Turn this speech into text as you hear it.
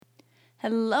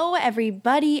Hello,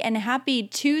 everybody, and happy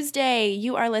Tuesday.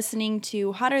 You are listening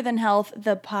to Hotter Than Health,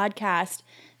 the podcast.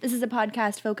 This is a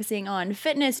podcast focusing on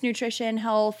fitness, nutrition,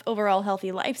 health, overall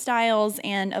healthy lifestyles,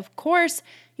 and of course,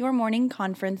 your morning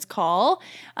conference call.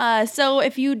 So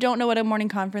if you don't know what a morning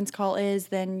conference call is,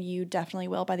 then you definitely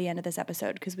will by the end of this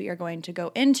episode because we are going to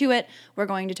go into it. We're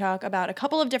going to talk about a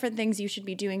couple of different things you should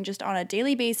be doing just on a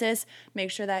daily basis.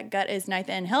 Make sure that gut is nice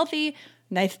and healthy.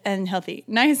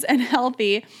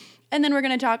 And then we're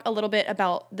going to talk a little bit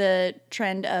about the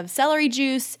trend of celery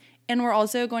juice. And we're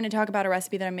also going to talk about a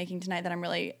recipe that I'm making tonight that I'm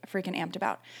really freaking amped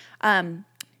about.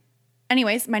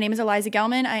 Anyways, my name is Eliza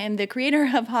Gelman. I am the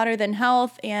creator of Hotter Than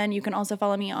Health. And you can also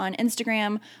follow me on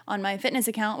Instagram on my fitness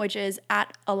account, which is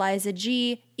at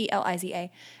ElizaG,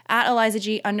 E-L-I-Z-A, at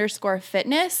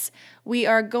ElizaG_fitness. We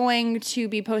are going to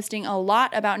be posting a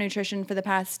lot about nutrition for the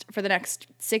next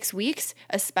 6 weeks,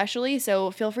 especially. So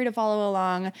feel free to follow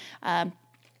along.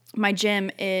 My gym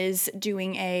is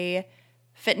doing a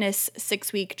fitness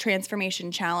 6-week transformation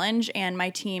challenge, and my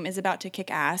team is about to kick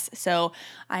ass. So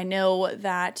I know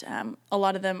that a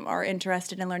lot of them are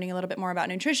interested in learning a little bit more about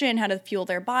nutrition, how to fuel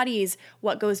their bodies,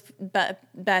 what goes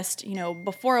best,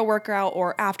 before a workout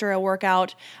or after a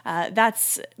workout.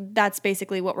 That's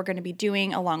basically what we're going to be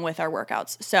doing along with our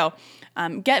workouts. So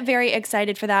get very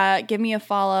excited for that. Give me a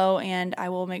follow, and I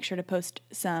will make sure to post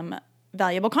some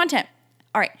valuable content.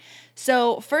 All right,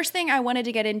 so first thing I wanted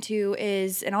to get into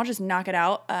is, and I'll just knock it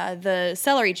out, the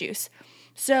celery juice.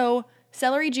 So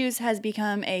celery juice has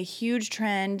become a huge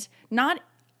trend. I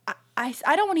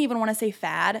don't even want to say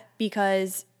fad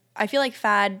because I feel like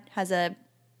fad has a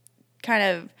kind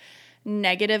of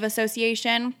negative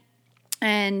association,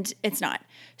 and it's not.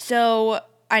 So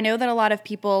I know that a lot of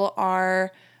people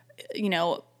are,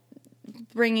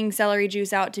 bringing celery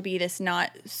juice out to be this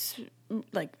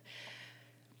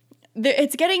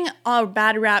it's getting a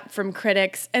bad rap from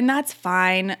critics, and that's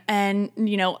fine. And,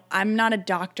 I'm not a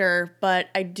doctor, but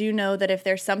I do know that if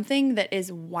there's something that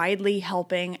is widely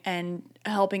helping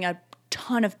a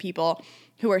ton of people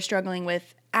who are struggling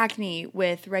with acne,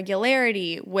 with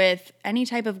regularity, with any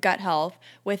type of gut health,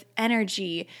 with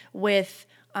energy, with,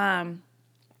 oh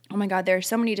my God, there are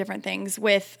so many different things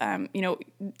with,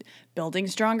 building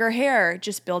stronger hair,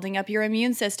 just building up your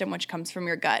immune system, which comes from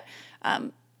your gut.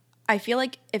 I feel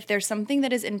like if there's something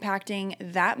that is impacting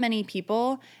that many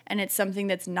people and it's something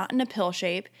that's not in a pill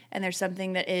shape and there's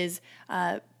something that is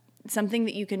something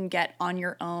that you can get on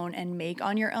your own and make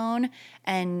on your own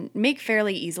and make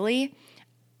fairly easily,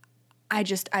 I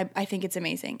think it's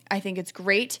amazing. I think it's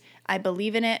great. I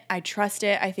believe in it. I trust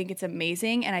it. I think it's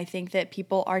amazing. And I think that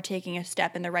people are taking a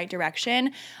step in the right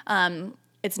direction.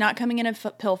 It's not coming in a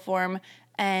pill form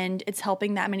and it's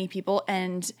helping that many people.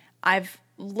 And I've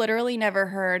literally never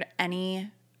heard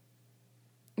anybody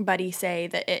say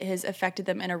that it has affected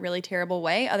them in a really terrible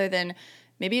way other than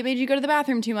maybe it made you go to the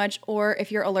bathroom too much or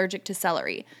if you're allergic to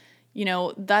celery.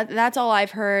 That's all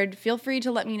I've heard. Feel free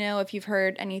to let me know if you've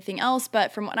heard anything else,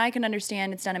 but from what I can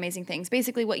understand, it's done amazing things.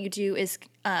 Basically, what you do is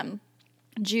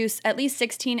juice at least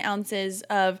 16 ounces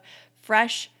of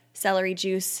fresh celery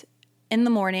juice in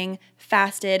the morning,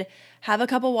 fasted, have a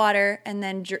cup of water, and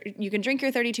then you can drink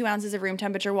your 32 ounces of room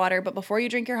temperature water, but before you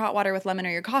drink your hot water with lemon or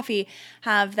your coffee,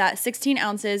 have that 16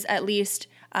 ounces at least.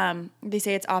 They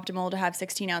say it's optimal to have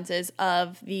 16 ounces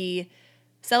of the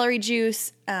celery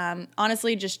juice.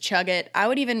 Honestly, just chug it. I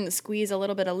would even squeeze a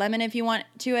little bit of lemon if you want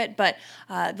to it, but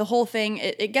the whole thing,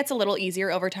 it gets a little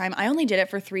easier over time. I only did it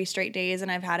for 3 straight days,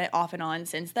 and I've had it off and on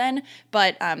since then,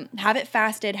 but have it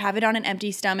fasted, have it on an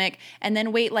empty stomach, and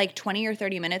then wait like 20 or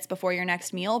 30 minutes before your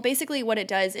next meal. Basically, what it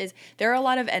does is there are a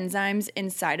lot of enzymes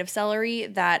inside of celery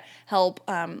that help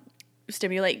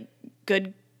stimulate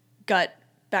good gut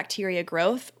bacteria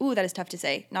growth. Ooh, that is tough to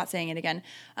say. Not saying it again.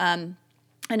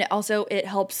 And it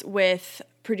helps with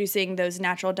producing those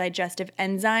natural digestive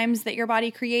enzymes that your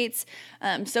body creates.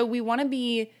 So we want to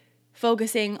be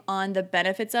focusing on the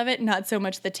benefits of it, not so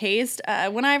much the taste.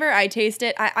 Whenever I taste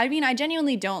it, I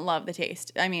genuinely don't love the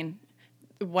taste. I mean,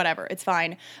 whatever, it's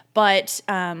fine. But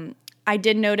I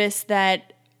did notice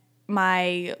that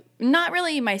not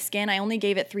really my skin, I only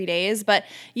gave it 3 days, but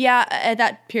yeah, at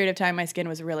that period of time, my skin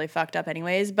was really fucked up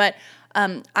anyways, but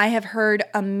I have heard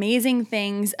amazing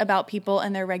things about people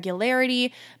and their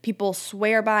regularity. People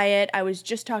swear by it. I was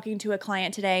just talking to a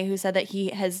client today who said that he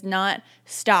has not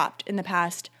stopped in the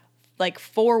past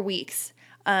 4 weeks,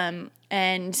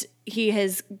 and he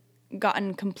has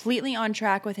gotten completely on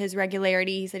track with his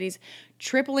regularity. He said he's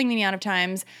tripling the amount of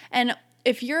times, and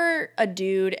if you're a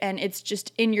dude and it's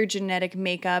just in your genetic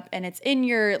makeup and it's in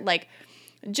your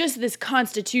just this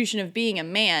constitution of being a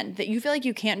man that you feel like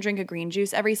you can't drink a green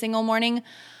juice every single morning,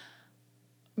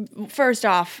 first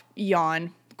off,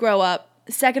 yawn, grow up.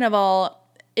 Second of all,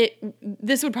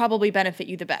 this would probably benefit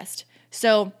you the best.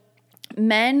 So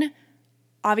men,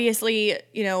 obviously,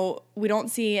 we don't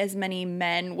see as many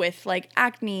men with like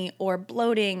acne or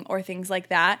bloating or things like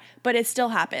that, but it still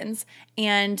happens.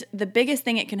 And the biggest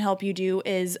thing it can help you do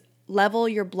is level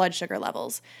your blood sugar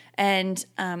levels. And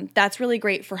that's really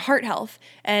great for heart health.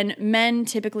 And men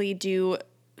typically do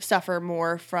suffer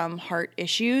more from heart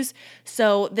issues.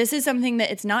 So this is something that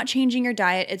it's not changing your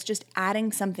diet, it's just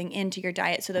adding something into your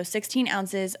diet. So those 16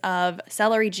 ounces of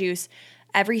celery juice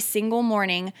every single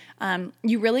morning,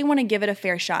 you really want to give it a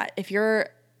fair shot. If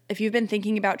you've been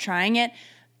thinking about trying it,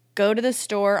 go to the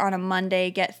store on a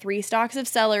Monday, get 3 stalks of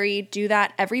celery, do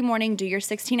that every morning, do your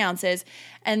 16 ounces.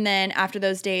 And then after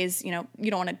those days, you don't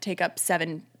want to take up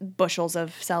 7 bushels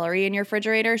of celery in your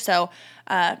refrigerator. So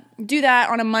do that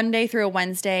on a Monday through a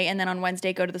Wednesday. And then on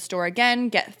Wednesday, go to the store again,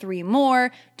 get 3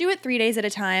 more, do it 3 days at a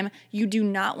time. You do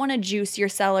not want to juice your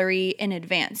celery in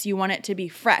advance. You want it to be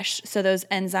fresh. So those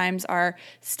enzymes are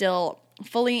still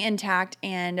fully intact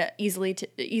and easily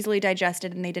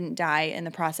digested, and they didn't die in the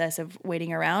process of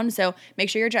waiting around. So make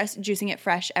sure you're just juicing it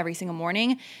fresh every single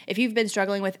morning. If you've been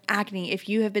struggling with acne, if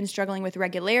you have been struggling with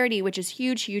regularity, which is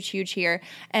huge here,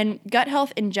 and gut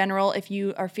health in general, if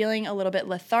you are feeling a little bit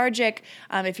lethargic,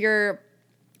 if you're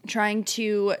trying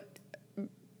to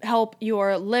help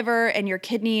your liver and your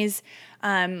kidneys,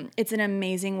 it's an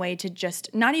amazing way to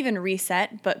just not even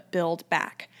reset, but build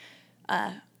back.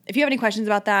 If you have any questions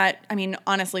about that,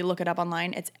 honestly, look it up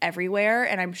online. It's everywhere,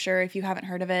 and I'm sure if you haven't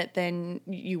heard of it, then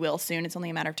you will soon. It's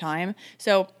only a matter of time.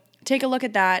 So take a look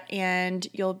at that, and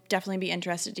you'll definitely be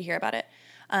interested to hear about it.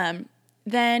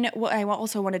 Then what I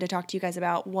also wanted to talk to you guys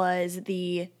about was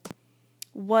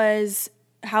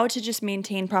how to just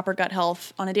maintain proper gut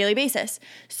health on a daily basis.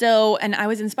 So, and I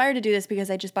was inspired to do this because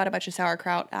I just bought a bunch of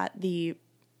sauerkraut at the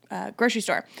grocery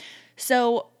store.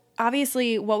 So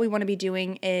obviously, what we want to be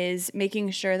doing is making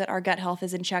sure that our gut health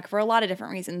is in check for a lot of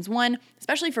different reasons. One,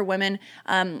 especially for women,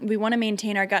 we want to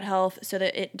maintain our gut health so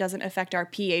that it doesn't affect our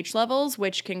pH levels,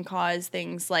 which can cause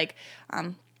things like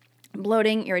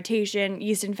bloating, irritation,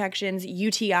 yeast infections,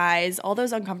 UTIs, all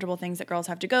those uncomfortable things that girls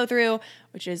have to go through,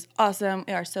 which is awesome.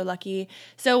 We are so lucky.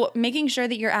 So making sure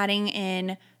that you're adding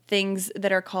in things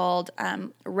that are called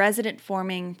resident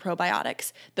forming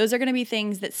probiotics. Those are going to be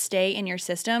things that stay in your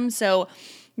system. So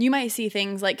you might see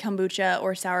things like kombucha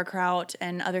or sauerkraut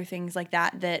and other things like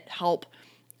that help,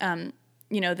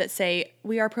 that say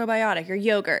we are probiotic, or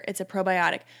yogurt, it's a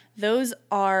probiotic. Those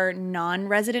are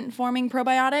non-resident forming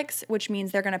probiotics, which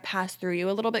means they're going to pass through you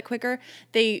a little bit quicker.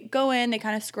 They go in, they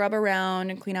kind of scrub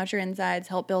around and clean out your insides,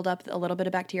 help build up a little bit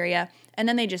of bacteria, and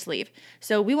then they just leave.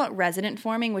 So we want resident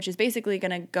forming, which is basically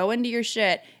going to go into your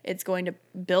shit. It's going to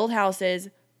build houses,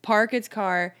 park its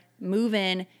car, move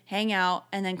in, hang out,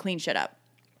 and then clean shit up.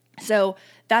 So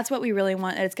that's what we really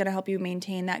want. It's going to help you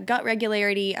maintain that gut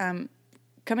regularity.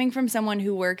 Coming from someone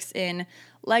who works in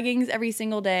leggings every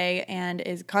single day and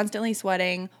is constantly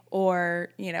sweating, or,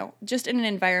 just in an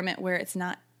environment where it's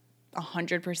not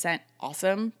 100%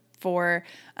 awesome for,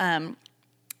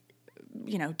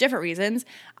 different reasons.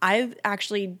 I've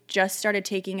actually just started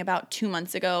taking about 2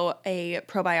 months ago a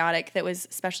probiotic that was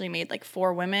specially made like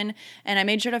for women. And I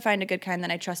made sure to find a good kind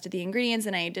that I trusted the ingredients,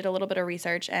 and I did a little bit of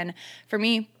research. And for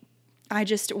me, I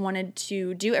just wanted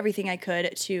to do everything I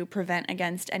could to prevent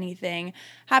against anything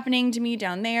happening to me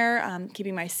down there,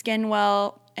 keeping my skin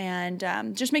well, and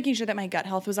just making sure that my gut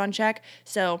health was on check.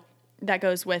 So that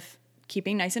goes with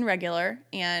keeping nice and regular.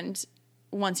 And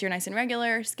once you're nice and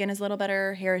regular, skin is a little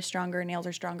better, hair is stronger, nails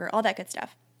are stronger, all that good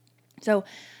stuff. So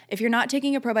if you're not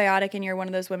taking a probiotic and you're one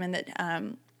of those women that,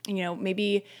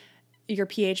 maybe your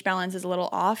pH balance is a little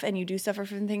off and you do suffer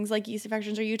from things like yeast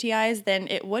infections or UTIs, then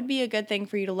it would be a good thing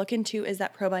for you to look into is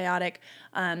that probiotic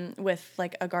with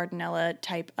like a Gardnerella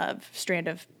type of strand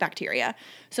of bacteria.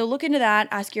 So look into that,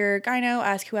 ask your gyno,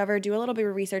 ask whoever, do a little bit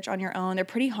of research on your own. They're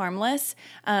pretty harmless.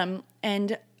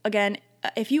 And again,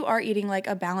 if you are eating like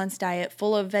a balanced diet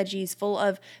full of veggies, full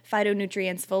of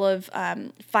phytonutrients, full of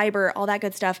fiber, all that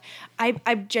good stuff,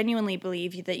 I genuinely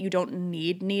believe that you don't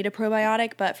need a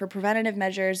probiotic, but for preventative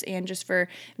measures and just for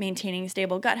maintaining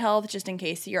stable gut health, just in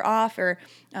case you're off, or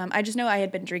I just know I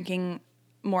had been drinking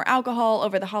more alcohol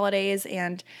over the holidays,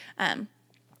 and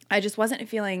I just wasn't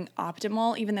feeling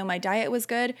optimal, even though my diet was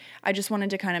good. I just wanted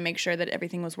to kind of make sure that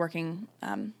everything was working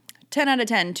 10 out of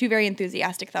 10, 2 very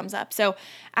enthusiastic thumbs up. So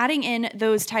adding in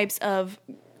those types of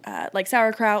like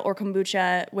sauerkraut or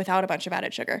kombucha without a bunch of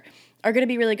added sugar are going to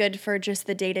be really good for just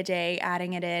the day-to-day,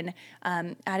 adding in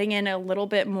a little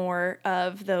bit more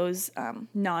of those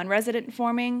non-resident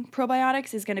forming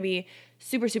probiotics is going to be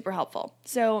super, super helpful.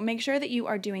 So make sure that you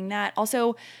are doing that.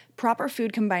 Also, proper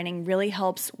food combining really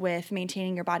helps with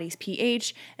maintaining your body's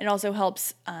pH. It also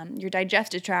helps your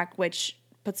digestive tract, which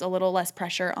puts a little less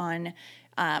pressure on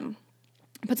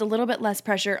puts a little bit less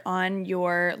pressure on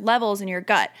your levels in your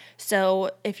gut.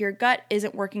 So if your gut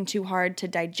isn't working too hard to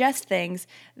digest things,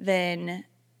 then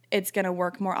it's going to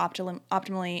work more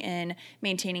optimally in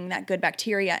maintaining that good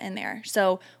bacteria in there.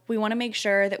 So we want to make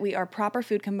sure that we are proper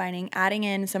food combining, adding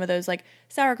in some of those like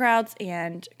sauerkrauts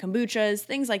and kombuchas,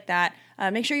 things like that.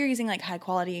 Make sure you're using like high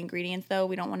quality ingredients though.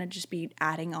 We don't want to just be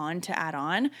adding on to add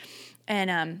on.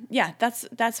 And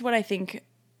that's what I think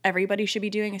everybody should be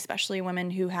doing, especially women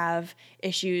who have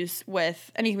issues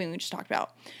with anything we just talked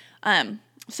about.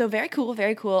 So very cool,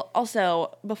 very cool.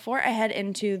 Also, before I head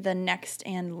into the next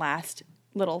and last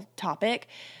little topic,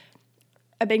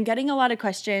 I've been getting a lot of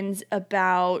questions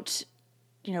about,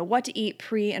 what to eat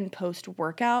pre and post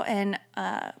workout. And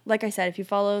like I said, if you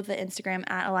follow the Instagram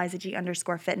at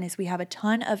ElizaG_fitness, we have a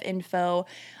ton of info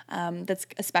that's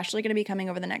especially going to be coming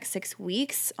over the next 6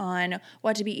 weeks on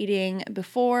what to be eating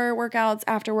before workouts,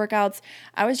 after workouts.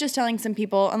 I was just telling some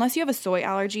people, unless you have a soy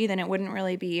allergy, then it wouldn't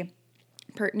really be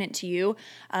pertinent to you.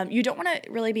 You don't want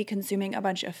to really be consuming a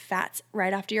bunch of fats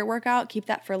right after your workout. Keep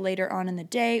that for later on in the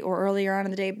day or earlier on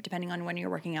in the day, depending on when you're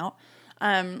working out.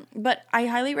 But I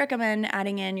highly recommend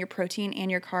adding in your protein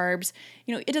and your carbs.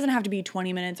 It doesn't have to be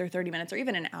 20 minutes or 30 minutes or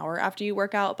even an hour after you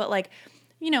work out, but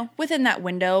within that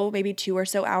window, maybe 2 or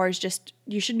so hours,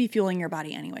 you should be fueling your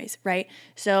body anyways, right?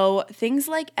 So things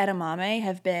like edamame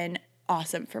have been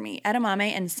awesome for me.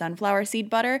 Edamame and sunflower seed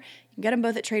butter. You can get them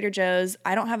both at Trader Joe's.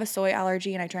 I don't have a soy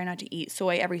allergy and I try not to eat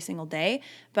soy every single day,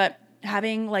 but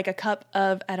having like a cup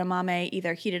of edamame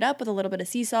either heated up with a little bit of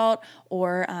sea salt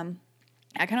or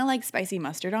I kind of like spicy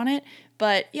mustard on it,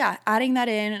 but yeah, adding that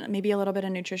in, maybe a little bit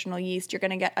of nutritional yeast, you're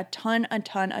going to get a ton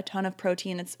of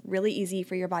protein. It's really easy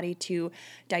for your body to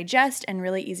digest and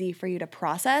really easy for you to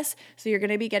process. So you're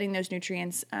going to be getting those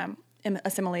nutrients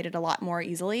assimilated a lot more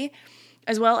easily.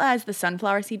 As well as the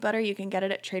sunflower seed butter, you can get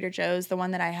it at Trader Joe's. The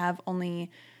one that I have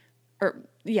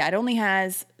it only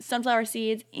has sunflower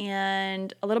seeds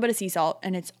and a little bit of sea salt,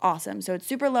 and it's awesome. So it's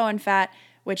super low in fat,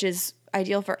 which is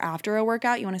ideal for after a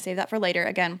workout. You want to save that for later.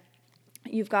 Again,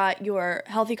 you've got your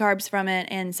healthy carbs from it,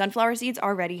 and sunflower seeds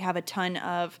already have a ton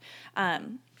of,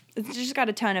 it's just got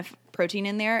a ton of protein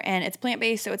in there, and it's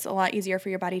plant-based, so it's a lot easier for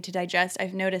your body to digest.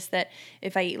 I've noticed that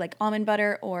if I eat like almond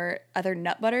butter or other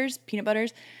nut butters, peanut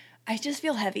butters, I just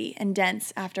feel heavy and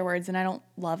dense afterwards, and I don't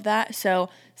love that. So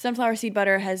sunflower seed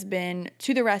butter has been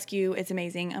to the rescue. It's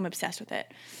amazing. I'm obsessed with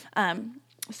it.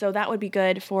 So that would be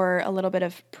good for a little bit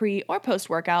of pre or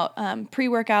post-workout.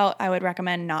 Pre-workout, I would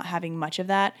recommend not having much of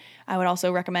that. I would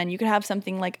also recommend you could have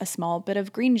something like a small bit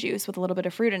of green juice with a little bit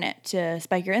of fruit in it to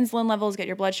spike your insulin levels, get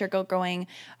your blood sugar going,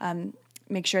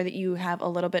 make sure that you have a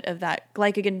little bit of that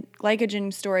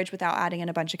glycogen storage without adding in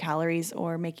a bunch of calories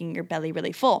or making your belly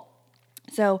really full.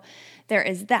 So there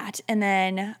is that. And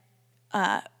then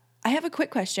I have a quick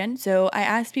question. So I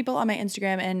asked people on my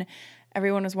Instagram and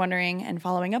everyone was wondering and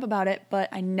following up about it, but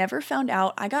I never found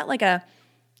out. I got like a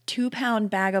 2-pound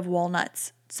bag of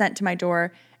walnuts sent to my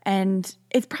door, and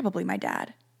it's probably my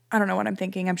dad. I don't know what I'm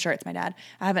thinking. I'm sure it's my dad.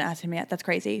 I haven't asked him yet. That's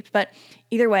crazy. But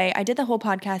either way, I did the whole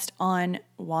podcast on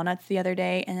walnuts the other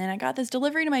day, and then I got this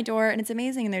delivery to my door, and it's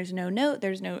amazing. And there's no note,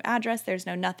 there's no address, there's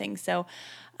no nothing. So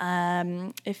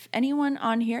if anyone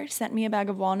on here sent me a bag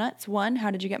of walnuts, 1,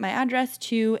 how did you get my address?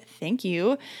 2, thank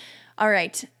you. All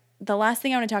right. The last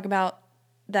thing I want to talk about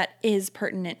that is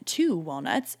pertinent to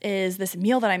walnuts is this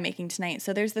meal that I'm making tonight.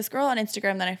 So there's this girl on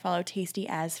Instagram that I follow, Tasty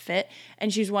as Fit,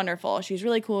 and she's wonderful. She's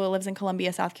really cool, lives in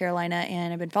Columbia, South Carolina,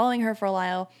 and I've been following her for a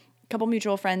while, a couple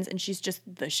mutual friends, and she's just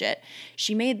the shit.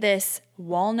 She made this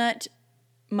walnut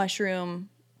mushroom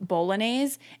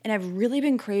bolognese, and I've really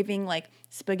been craving like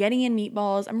spaghetti and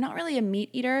meatballs. I'm not really a meat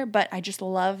eater, but I just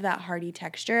love that hearty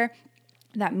texture,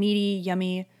 that meaty,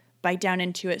 yummy, bite down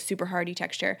into it, super hearty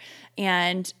texture.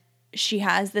 And she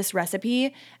has this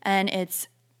recipe, and it's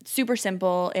super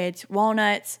simple. It's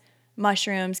walnuts,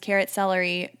 mushrooms, carrot,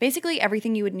 celery, basically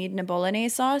everything you would need in a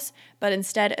bolognese sauce, but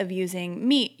instead of using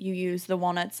meat, you use the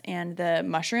walnuts and the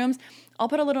mushrooms. I'll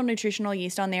put a little nutritional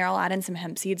yeast on there. I'll add in some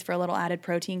hemp seeds for a little added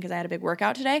protein because I had a big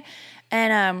workout today.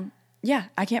 And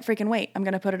I can't freaking wait. I'm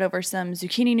going to put it over some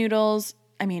zucchini noodles.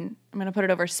 I'm going to put it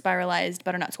over spiralized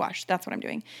butternut squash. That's what I'm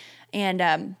doing.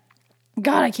 And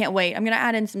God, I can't wait. I'm going to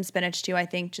add in some spinach too, I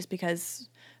think, just because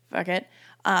fuck it.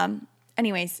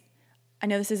 Anyways, I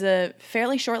know this is a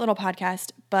fairly short little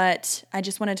podcast, but I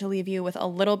just wanted to leave you with a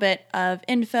little bit of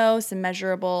info, some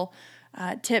measurable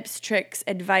tips, tricks,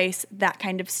 advice, that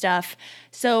kind of stuff.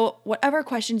 So whatever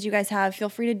questions you guys have, feel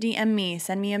free to DM me,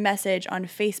 send me a message on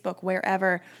Facebook,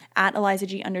 wherever, at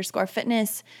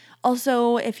ElizaG_fitness.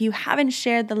 Also, if you haven't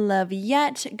shared the love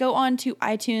yet, go on to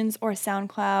iTunes or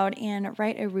SoundCloud and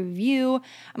write a review.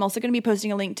 I'm also going to be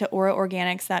posting a link to Aura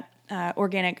Organics, that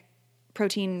organic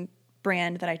protein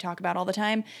brand that I talk about all the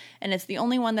time. And it's the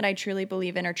only one that I truly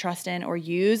believe in or trust in or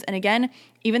use. And again,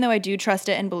 even though I do trust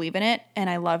it and believe in it, and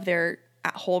I love their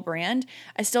whole brand,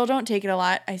 I still don't take it a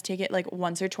lot. I take it like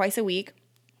once or twice a week.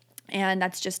 And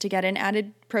that's just to get an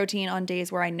added protein on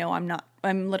days where I know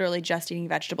I'm literally just eating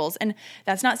vegetables. And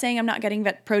that's not saying I'm not getting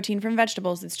protein from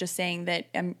vegetables. It's just saying that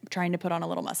I'm trying to put on a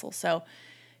little muscle. So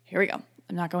here we go.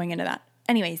 I'm not going into that.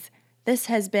 Anyways, this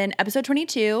has been episode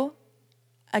 22.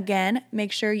 Again,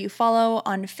 make sure you follow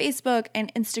on Facebook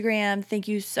and Instagram. Thank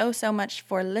you so, so much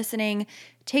for listening.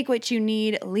 Take what you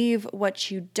need, leave what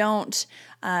you don't.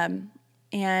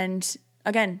 And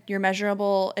again, your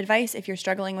measurable advice, if you're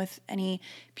struggling with any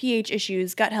pH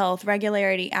issues, gut health,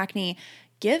 regularity, acne,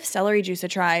 give celery juice a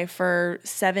try for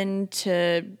 7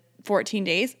 to 14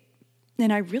 days.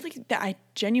 And I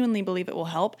genuinely believe it will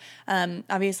help.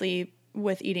 Obviously,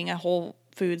 with eating a whole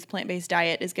foods, plant-based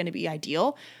diet is going to be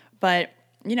ideal, but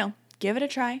give it a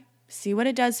try, see what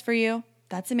it does for you.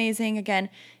 That's amazing. Again,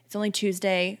 it's only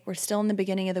Tuesday. We're still in the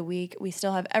beginning of the week. We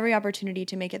still have every opportunity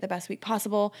to make it the best week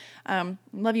possible.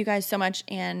 Love you guys so much,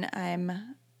 and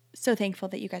I'm so thankful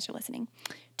that you guys are listening.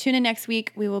 Tune in next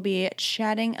week. We will be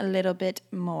chatting a little bit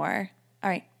more. All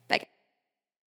right.